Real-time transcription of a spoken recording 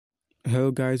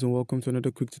Hello guys, and welcome to another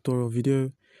quick tutorial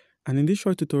video. And in this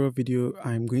short tutorial video,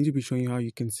 I'm going to be showing you how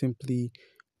you can simply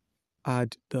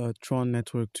add the Tron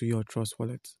network to your Trust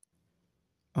wallet.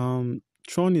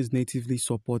 Tron is natively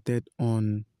supported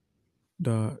on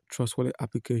the Trust wallet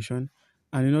application,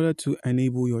 and in order to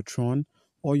enable your Tron,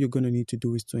 all you're going to need to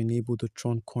do is to enable the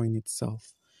Tron coin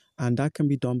itself. And that can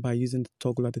be done by using the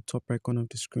toggle at the top right corner of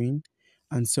the screen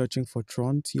and searching for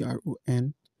Tron,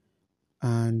 Tron,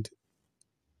 and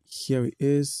here it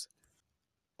is.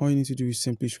 All you need to do is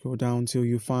simply scroll down till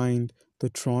you find the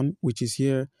Tron, which is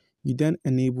here. You then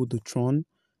enable the Tron,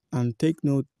 and take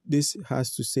note, this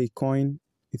has to say coin.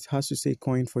 It has to say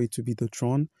coin for it to be the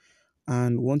Tron.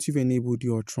 And once you've enabled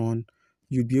your Tron,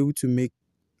 you'll be able to make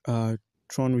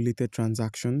Tron related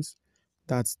transactions.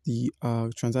 That's the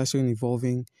transaction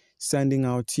involving sending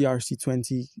out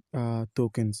TRC20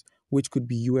 tokens, which could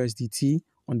be USDT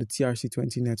on the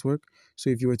TRC20 network. So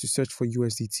if you were to search for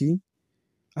USDT,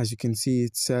 as you can see,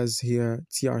 it says here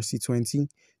TRC20.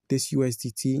 This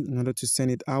USDT, in order to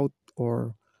send it out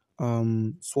or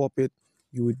swap it,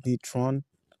 you would need Tron,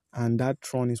 and that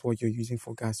Tron is what you're using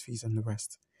for gas fees and the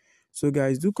rest. So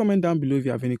guys, do comment down below if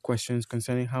you have any questions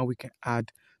concerning how we can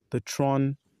add the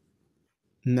Tron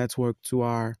network to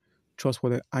our Trust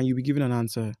wallet, and you'll be given an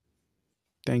answer.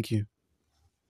 Thank you.